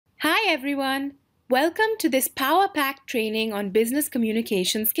everyone! Welcome to this power-packed training on business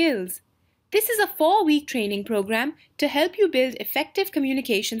communication skills. This is a 4-week training program to help you build effective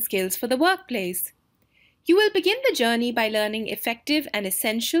communication skills for the workplace. You will begin the journey by learning effective and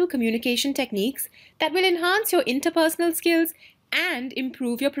essential communication techniques that will enhance your interpersonal skills and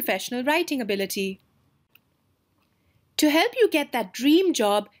improve your professional writing ability. To help you get that dream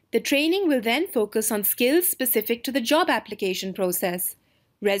job, the training will then focus on skills specific to the job application process: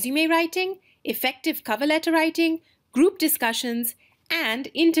 resume writing, effective cover letter writing, group discussions, and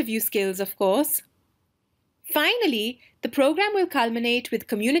interview skills, of course. Finally, the program will culminate with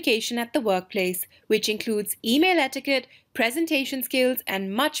communication at the workplace, which includes email etiquette, presentation skills,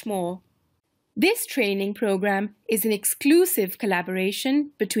 and much more. This training program is an exclusive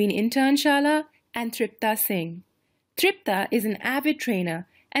collaboration between Internshala and Tripta Singh. Tripta is an avid trainer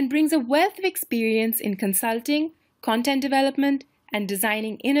and brings a wealth of experience in consulting, content development, and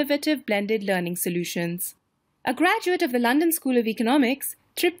designing innovative blended learning solutions. A graduate of the London School of Economics,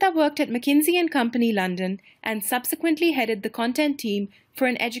 Tripta worked at McKinsey & Company London and subsequently headed the content team for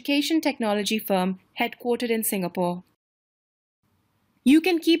an education technology firm headquartered in Singapore. You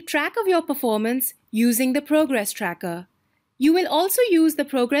can keep track of your performance using the Progress Tracker. You will also use the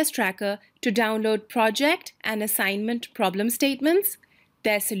Progress Tracker to download project and assignment problem statements,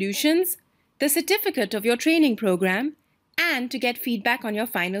 their solutions, the certificate of your training program, and to get feedback on your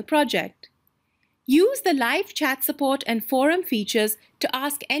final project. Use the live chat support and forum features to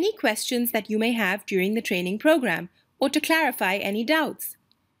ask any questions that you may have during the training program or to clarify any doubts.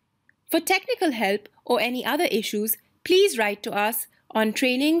 For technical help or any other issues, please write to us on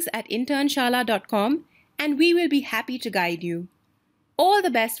trainings@internshala.com and we will be happy to guide you. All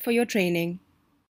the best for your training.